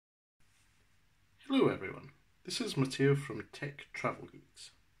Hello everyone, this is Matteo from Tech Travel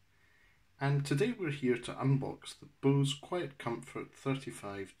Geeks, and today we're here to unbox the Bose QUIETCOMFORT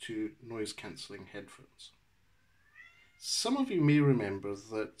 35-2 noise cancelling headphones. Some of you may remember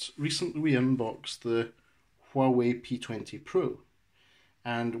that recently we unboxed the Huawei P20 Pro,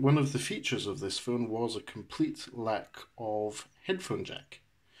 and one of the features of this phone was a complete lack of headphone jack.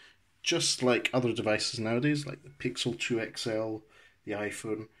 Just like other devices nowadays, like the Pixel 2 XL, the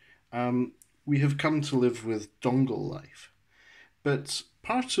iPhone, we have come to live with dongle life. But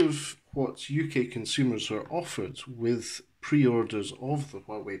part of what UK consumers were offered with pre-orders of the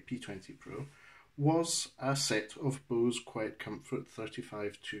Huawei P20 Pro was a set of Bose QUIETCOMFORT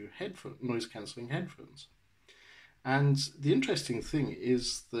 35-2 noise cancelling headphones. And the interesting thing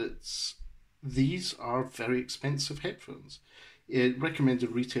is that these are very expensive headphones.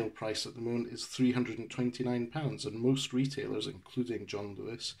 Recommended retail price at the moment is £329, and most retailers, including John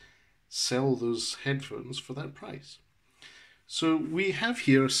Lewis, sell those headphones for that price. So we have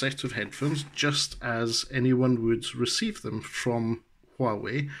here a set of headphones just as anyone would receive them from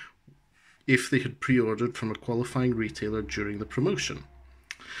Huawei if they had pre-ordered from a qualifying retailer during the promotion.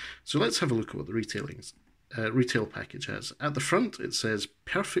 So let's have a look at what the retail package has. At the front it says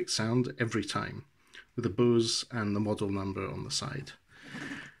 "perfect sound every time," with a Bose and the model number on the side.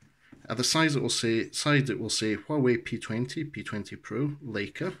 At the side it will say Huawei P20, P20 Pro,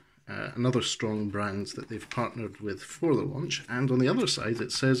 Leica, another strong brand that they've partnered with for the launch, and on the other side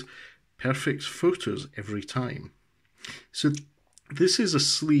it says "perfect photos every time." So this is a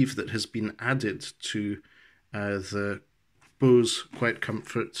sleeve that has been added to the Bose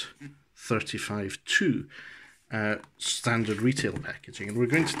QUIETCOMFORT 35-2 standard retail packaging, and we're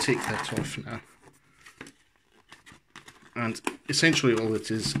going to take that off now. And essentially all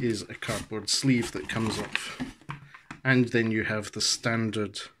it is a cardboard sleeve that comes off, and then you have the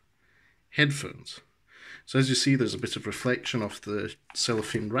standard headphones. So as you see, there's a bit of reflection off the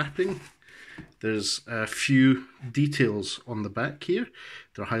cellophane wrapping. There's a few details on the back here.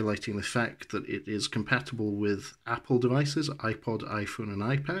 They're highlighting the fact that it is compatible with Apple devices, iPod, iPhone and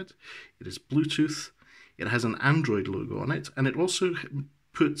iPad. It is Bluetooth. It has an Android logo on it, and it also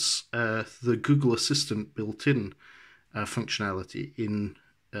puts the Google Assistant built-in functionality in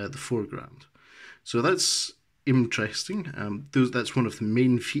the foreground. So that's interesting. That's one of the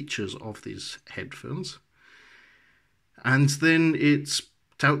main features of these headphones. And then it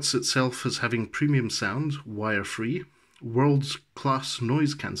touts itself as having premium sound, wire-free, world-class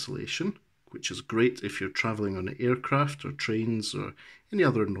noise cancellation, which is great if you're travelling on aircraft or trains or any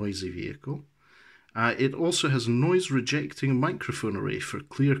other noisy vehicle. It also has noise-rejecting microphone array for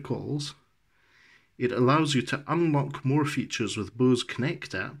clear calls. It allows you to unlock more features with Bose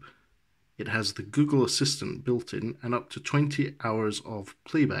Connect app. It has the Google Assistant built in and up to 20 hours of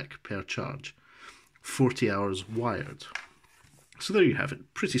playback per charge, 40 hours wired. So there you have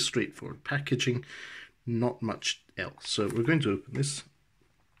it, pretty straightforward packaging, not much else. So we're going to open this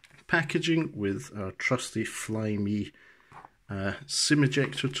packaging with our trusty Fly Me SIM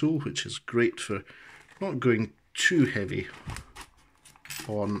ejector tool, which is great for not going too heavy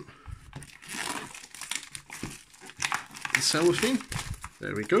on the cellophane.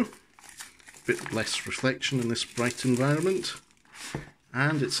 There we go. Bit less reflection in this bright environment,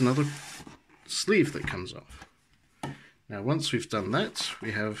 and it's another sleeve that comes off. Now once we've done that,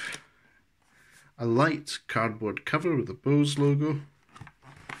 we have a light cardboard cover with the Bose logo,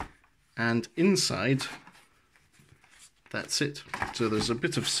 and inside that's it. So there's a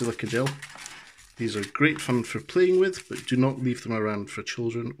bit of silica gel. These are great fun for playing with, but do not leave them around for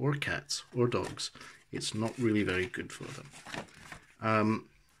children or cats or dogs. It's not really very good for them.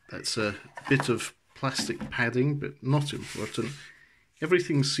 That's a bit of plastic padding, but not important.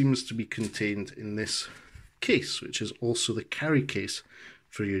 Everything seems to be contained in this case, which is also the carry case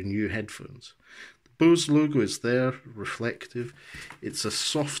for your new headphones. The Bose logo is there, reflective. It's a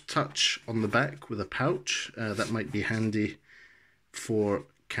soft touch on the back with a pouch. That might be handy for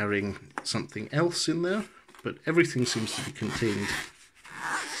carrying something else in there, but everything seems to be contained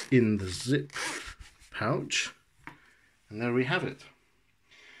in the zip pouch. And there we have it.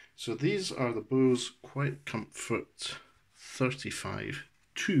 So these are the Bose QUIETCOMFORT 35-2.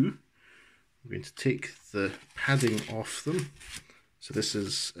 We're going to take the padding off them. So this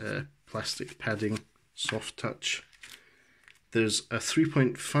is plastic padding, soft touch. There's a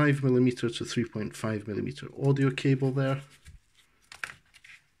 3.5mm to 3.5mm audio cable there.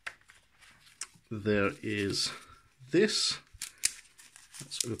 There is this.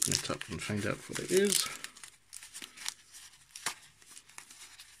 Let's open it up and find out what it is.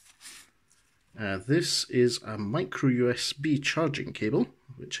 This is a micro USB charging cable.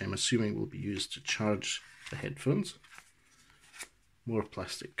 which I'm assuming will be used to charge the headphones. More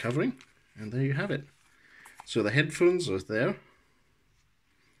plastic covering, and there you have it. So the headphones are there.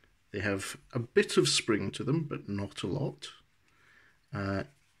 They have a bit of spring to them, but not a lot.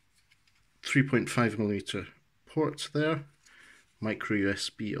 3.5mm port there, micro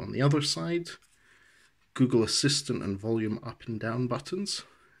USB on the other side, Google Assistant and volume up and down buttons,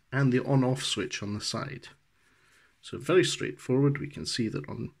 and the on-off switch on the side. So very straightforward. We can see that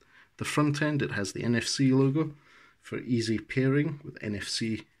on the front end it has the NFC logo for easy pairing with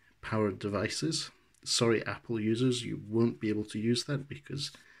NFC powered devices. Sorry Apple users, you won't be able to use that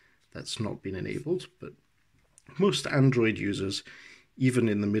because that's not been enabled, but most Android users, even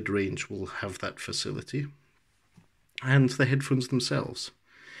in the mid-range, will have that facility. And the headphones themselves.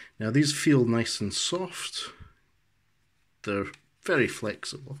 Now these feel nice and soft, they're very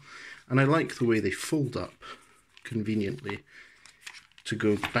flexible, and I like the way they fold up conveniently to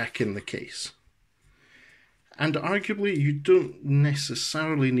go back in the case. And arguably you don't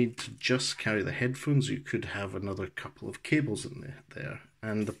necessarily need to just carry the headphones, you could have another couple of cables in there.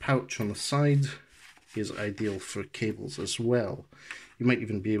 And the pouch on the side is ideal for cables as well. You might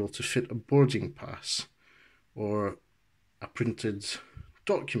even be able to fit a boarding pass or a printed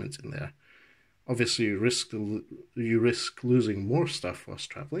document in there. Obviously you risk losing more stuff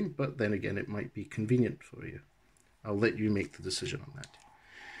whilst travelling, but then again it might be convenient for you. I'll let you make the decision on that.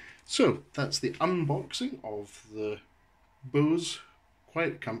 So that's the unboxing of the Bose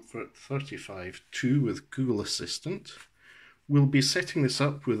QuietComfort 35-2 with Google Assistant. We'll be setting this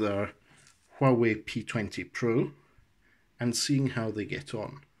up with our Huawei P20 Pro and seeing how they get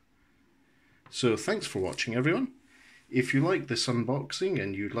on. So thanks for watching everyone. If you like this unboxing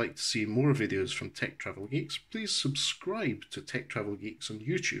and you'd like to see more videos from Tech Travel Geeks, please subscribe to Tech Travel Geeks on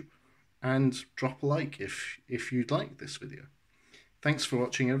YouTube and drop a like if you'd like this video. Thanks for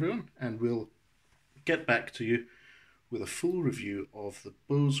watching everyone, and we'll get back to you with a full review of the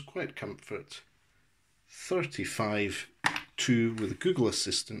Bose QuietComfort 35-2 with Google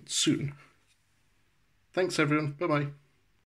Assistant soon. Thanks everyone, bye bye.